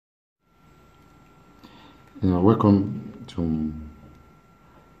Welcome to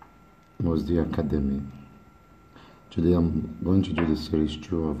Mosdi Academy. Today I'm going to do the series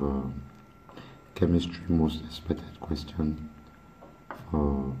 2 of chemistry most expected question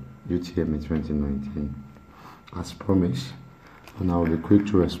for UTME 2019. As promised, and I will be quick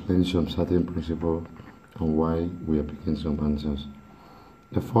to explain some certain principles and why we are picking some answers.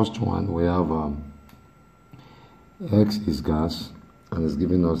 The first one, we have X is gas and it's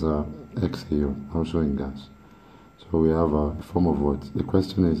giving us X here, also in gas. So we have a form of what? The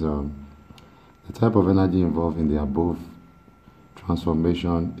question is the type of energy involved in the above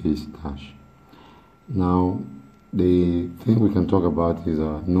transformation is dash. Now, the thing we can talk about is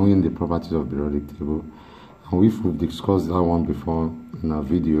knowing the properties of the periodic table. And we've discussed that one before in our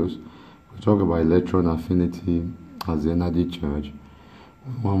videos. We talk about electron affinity as the energy charge.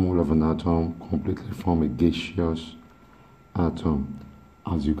 One mole of an atom completely form a gaseous atom,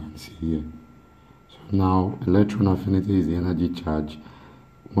 as you can see here. So now, electron affinity is the energy charge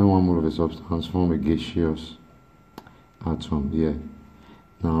when one mole of a substance form a gaseous atom here.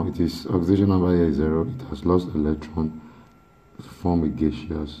 Now, it is oxidation number here is 0. It has lost electron to form a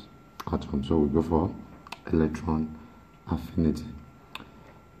gaseous atom. So we go for electron affinity.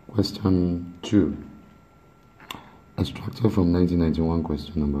 Question 2. Extracted from 1991,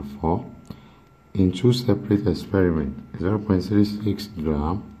 question number 4. In two separate experiments, 0.36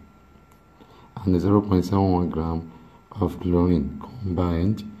 gram and 0.71 gram of chlorine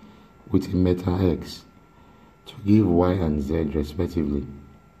combined with a metal X to give Y and Z respectively.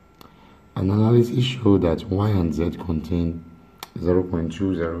 An analysis showed that Y and Z contain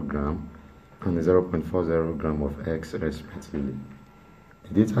 0.20 gram and 0.40 gram of X respectively.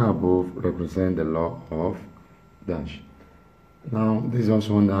 The data above represent the law of dash. Now, this is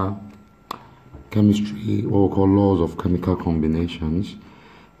also under chemistry, what we call laws of chemical combinations.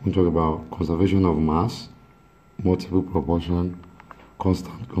 We talk about conservation of mass, multiple proportion,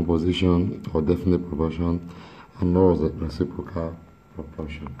 constant composition or definite proportion, and laws of reciprocal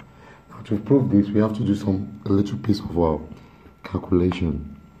proportion. Now, to prove this, we have to do a little piece of our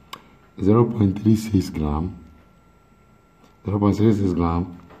calculation. 0.36 gram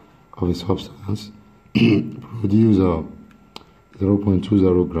of a substance produce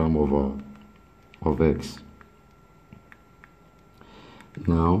 0.20 gram of X.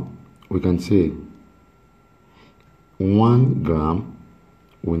 Now we can say 1 gram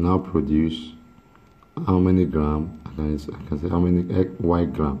will now produce how many gram? I can say how many Y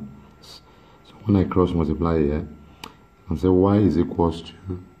grams. So when I cross multiply here, I can say Y is equals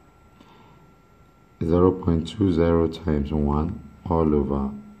to 0.20 times 1 all over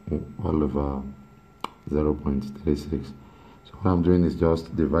 0.36. So what I'm doing is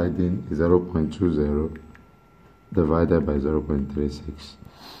just dividing 0.20 divided by 0.36.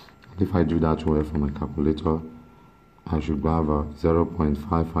 If I do that way for my calculator, I should have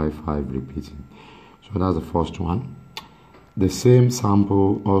 0.555 repeating. So that's the first one. The same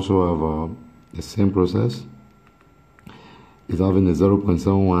sample also have the same process. It's having a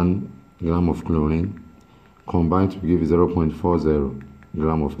 0.71 gram of chlorine combined to give 0.40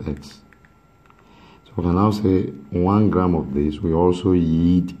 gram of X. So we can now say 1 gram of this we also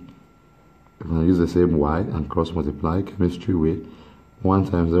yield. We can use the same Y and cross multiply chemistry way. 1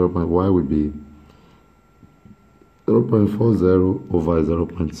 times 0.Y would be 0.40 over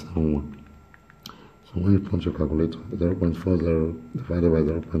 0.71. So when you punch your calculator, 0.40 divided by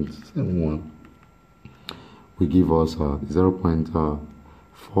 0.71 will give us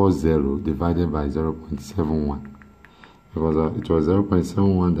 0.40 divided by 0.71. Because it was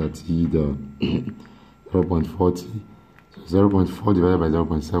 0.71 that yield 0.40. So 0.4 divided by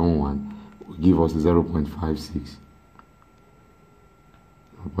 0.71 will give us 0.56.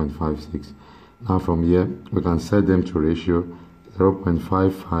 0.56. Now from here, we can set them to ratio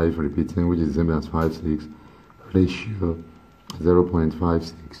 0.55 repeating, which is the same as 56, ratio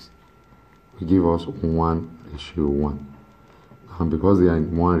 0.56 will give us 1:1. And because they are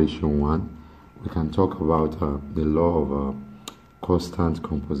in 1:1, we can talk about the law of constant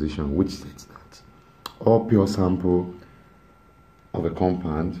composition, which states that all pure sample of a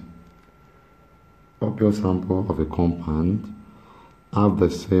compound have the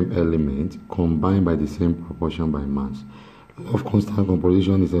same element combined by the same proportion by mass. Law of constant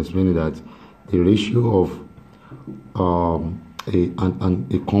composition is explaining that the ratio of a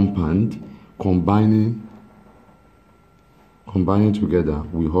compound combining together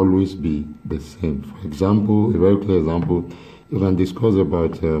will always be the same. For example, a very clear example, you can discuss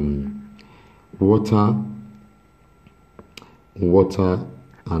about water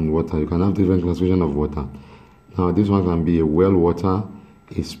and water. You can have different classification of water. Now this one can be a well water,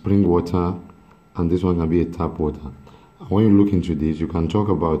 a spring water, and this one can be a tap water. And when you look into this, you can talk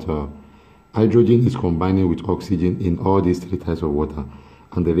about hydrogen is combining with oxygen in all these three types of water,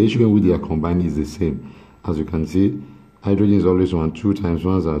 and the ratio in which they are combining is the same. As you can see, hydrogen is always 1, 2 times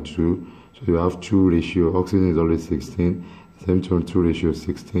 1 are 2, so you have 2 ratio. Oxygen is always 16, same 2 ratio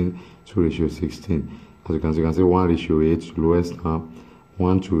 16, 2 ratio 16. As you can say 1 ratio 8, lowest now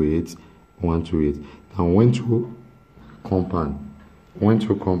 1 to 8, 1 to 8. Now when two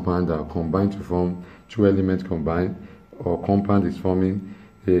compound are combined to form 2 elements combined, or compound is forming,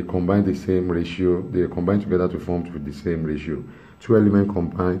 they combine the same ratio, they combine together to form the same ratio. 2 elements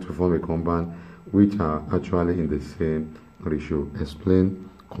combine to form a compound which are actually in the same ratio. Explain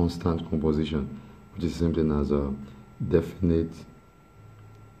constant composition, which is the same thing as a definite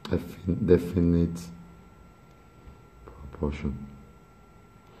proportion.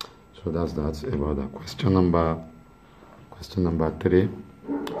 So that's about that. Question number 3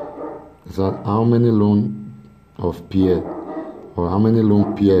 is that how many lone pair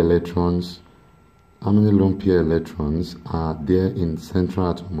electrons are there in central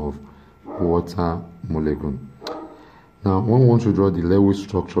atom of water molecule? Now, when we want to draw the Lewis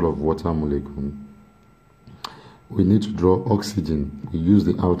structure of water molecule, we need to draw oxygen. We use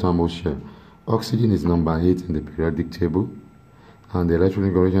the outermost shell. Oxygen is number 8 in the periodic table, and the electron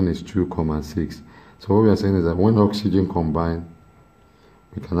configuration is 2,6. So what we are saying is that when oxygen combine,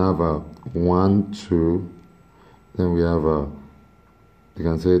 we can have a 1, 2, then we have a, you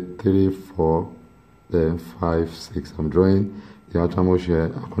can say 3, 4, then 5, 6. I'm drawing the outermost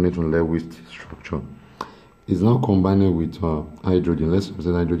shell according to Lewis structure. It's now combining with hydrogen. Let's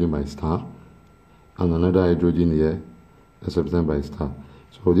represent hydrogen by star, and another hydrogen here, let's represent by star.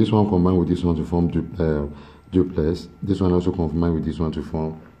 So this one combined with this one to form duplex. This one also combined with this one to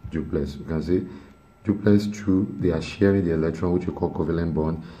form duplex. You can see duplex 2, they are sharing the electron, which we call covalent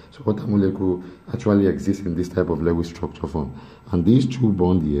bond. So water molecule actually exists in this type of Lewis structure form, and these 2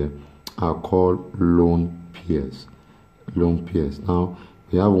 bonds here are called lone pairs. Now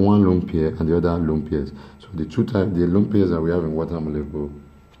we have one lone pair and the other lone pairs. So the lone pairs that we have in water molecule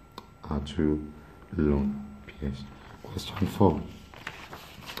are 2 lone pairs. Question 4.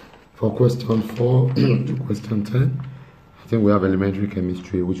 For question 4 to question 10, I think we have elementary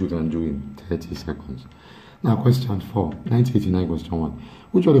chemistry, which we can do in 30 seconds. Now, question 4, 1989, question 1.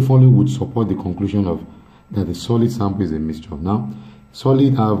 Which of the following would support the conclusion of that the solid sample is a mixture? Now,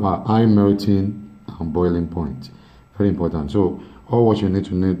 solid have a high melting and boiling point. Very important. So, all what you need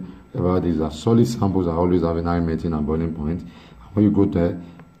to know about is that solid samples are always having high melting and boiling point. And when you go there,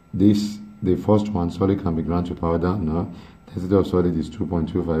 the first one, solid can be ground to powder. No. Density of solid is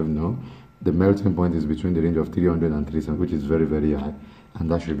 2.25. No. The melting point is between the range of 300 and 300, which is very, very high.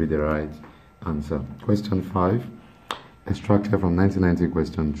 And that should be the right answer. Question 5, extracted from 1990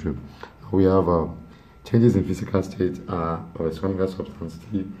 question 2. We have changes in physical state of a chemical substance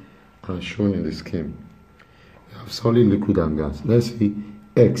T are shown in the scheme. We have solid, liquid, and gas. Let's see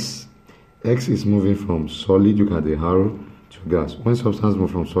X. X is moving from solid, look at the arrow, to gas. When substance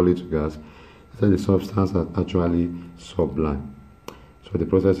moves from solid to gas, the substance are actually sublime. So the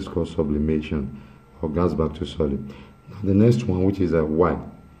process is called sublimation, or gas back to solid. Now the next one, which is a Y.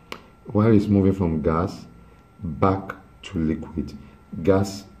 Y is moving from gas back to liquid.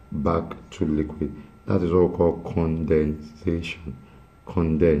 Gas back to liquid. That is what we call condensation.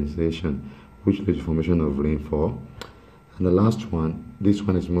 Condensation, which leads to formation of rainfall. And the last one, this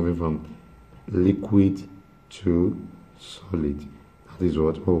one is moving from liquid to solid. That is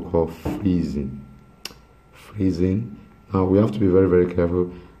what we call freezing. Freezing. Now we have to be very, very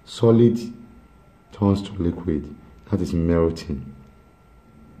careful. Solid turns to liquid. That is melting.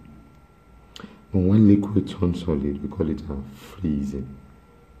 But when liquid turns solid, we call it freezing.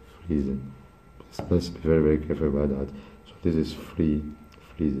 Freezing. Let's be very, very careful about that. So this is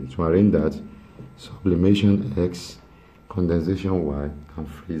freezing. So arrange that: sublimation X, condensation Y, and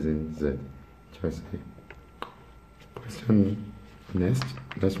freezing Z. Just question next.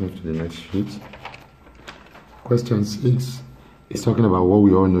 Let's move to the next sheet. Question 6 is talking about what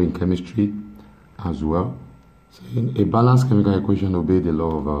we all know in chemistry as well. Saying a balanced chemical equation obeys the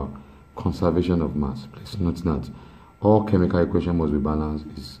law of conservation of mass. Please note that all chemical equations must be balanced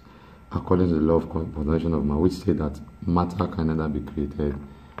is according to the law of conservation of mass, which states that matter can neither be created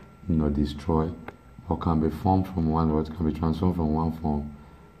nor destroyed, or can be formed from one, or it can be transformed from one form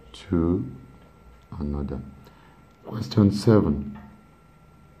to another. Question 7.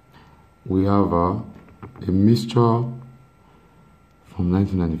 We have a mixture from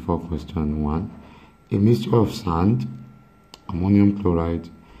 1994, question 1. A mixture of sand, ammonium chloride,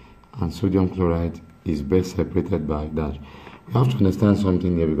 and sodium chloride is best separated by that. we have to understand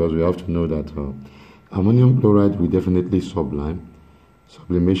something here, because we have to know that ammonium chloride will definitely sublime.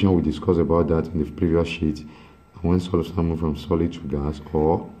 Sublimation, we discussed about that in the previous sheet. And when solids move from solid to gas,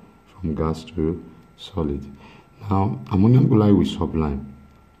 or from gas to solid. Now, ammonium chloride will sublime.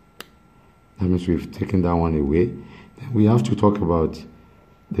 That means we've taken that one away. Then we have to talk about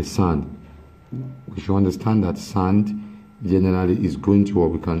the sand. We should understand that sand generally is going to,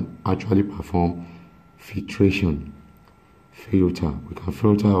 what we can actually perform filtration. Filter. We can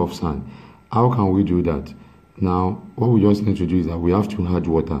filter off sand. How can we do that? Now, what we just need to do is that we have to add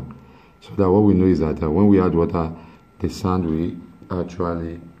water. So that what we know is that when we add water, the sand will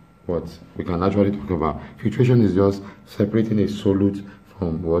actually, we can actually talk about. Filtration is just separating a solute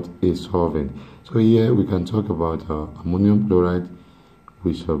from a solvent. So here we can talk about ammonium chloride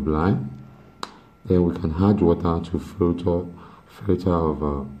with sublime. Then we can add water to filter of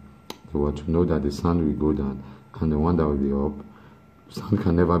the water, to know that the sand will go down and the one that will be up. Sand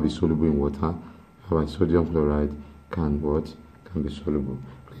can never be soluble in water, while sodium chloride can be soluble.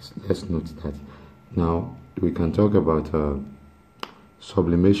 Please, let's note that. Now we can talk about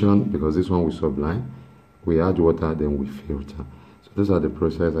sublimation, because this one will sublime. We add water, then we filter. So those are the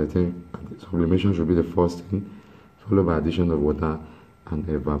process. I think sublimation should be the first thing, followed by addition of water and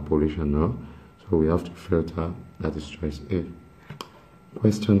evaporation. No? So we have to filter. That is choice A.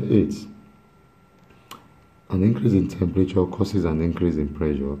 Question 8. An increase in temperature causes an increase in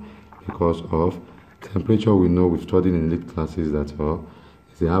pressure because of temperature. We know, we've studied in elite classes, that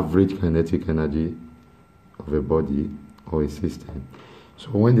is the average kinetic energy of a body or a system. So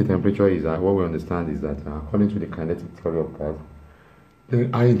when the temperature is at, what we understand is that according to the kinetic theory of gas, the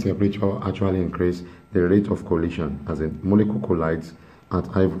high in temperature actually increase the rate of collision, as a molecule collides at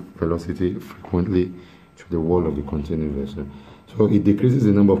high velocity frequently to the wall of the containing vessel. So it decreases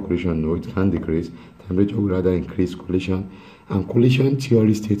the number of collision. No, it can decrease. Temperature will rather increase collision. And collision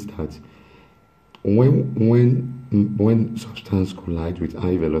theory states that when substance collide with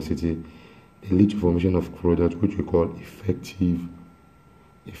high velocity, they lead to formation of product which we call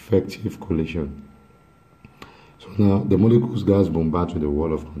effective collision. So now the molecules gas bombard to the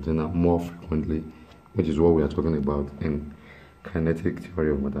wall of container more frequently, which is what we are talking about in kinetic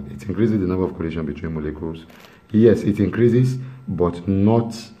theory of matter. It increases the number of collision between molecules. Yes, it increases, but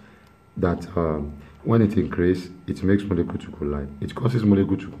not that when it increases, it makes molecule to collide. It causes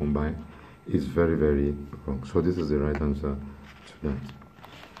molecule to combine. It's very, very wrong. So this is the right answer to that.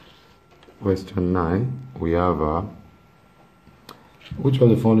 Question 9, we have which of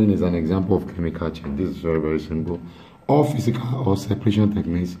the following is an example of chemical change? This is very, very simple. All physical or separation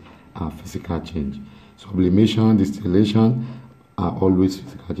techniques are physical change. Sublimation, distillation are always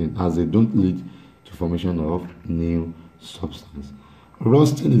physical change, as they don't lead to formation of new substance.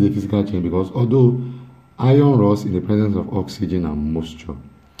 Rusting is a physical change, because although iron rusts in the presence of oxygen and moisture,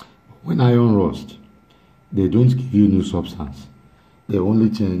 when iron rusts, they don't give you new substance. They only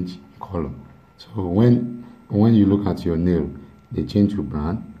change color. So when you look at your nail, they change to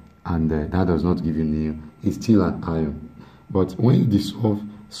brown, and that does not give you new. It's still an iron. But when you dissolve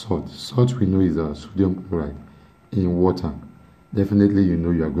salt we know is sodium chloride in water, definitely you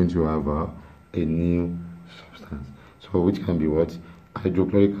know you are going to have a new substance. So which can be what?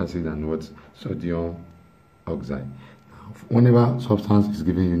 Hydrochloric acid and what? Sodium oxide. Now, whenever substance is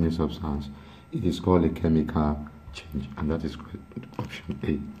giving you new substance, it is called a chemical change, and that is option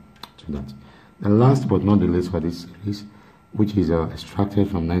A to that. And last but not the least for this series, which is extracted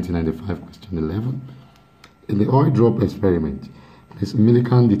from 1995 question 11. In the oil drop experiment, Ms.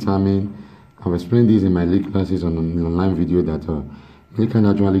 Millikan determined, I've explained this in my lead classes on an online video, that Millikan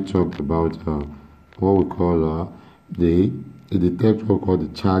actually talked about what we call the detector called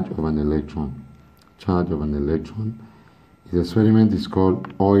the charge of an electron. Charge of an electron. His experiment is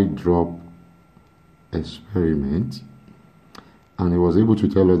called oil drop experiment, and he was able to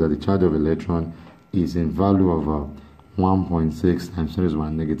tell us that the charge of electron is in value of 1.6 times 10 to the power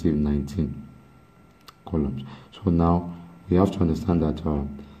negative 19 coulombs. So now we have to understand that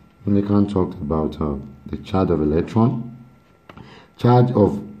Millikan talked about the charge of electron. Charge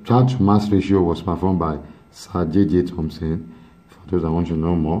to mass ratio was performed by Sir J.J. Thomson, for those that want to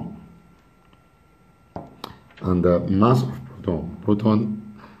know more. And the mass of proton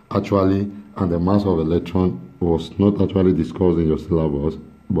actually, and the mass of electron was not actually discussed in your syllabus,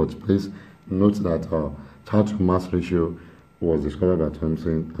 but please note that charge to mass ratio was discovered by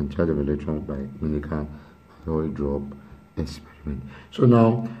Thomson, and charge of electron by Millikan, oil drop experiment. So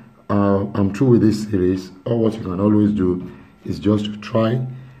now I'm through with this series. What you can always do is just to try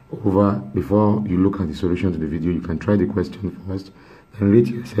over before you look at the solution to the video. You can try the question first, then rate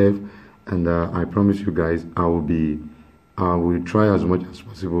yourself, and I promise you guys I will be I will try as much as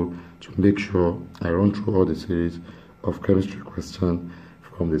possible to make sure I run through all the series of chemistry questions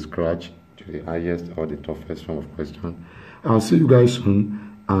from the scratch to the highest or the toughest form of question. I'll see you guys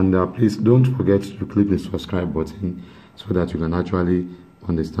soon, and please don't forget to click the subscribe button so that you can actually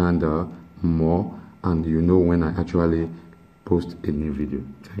understand more and you know when I actually post a new video.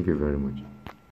 Thank you very much.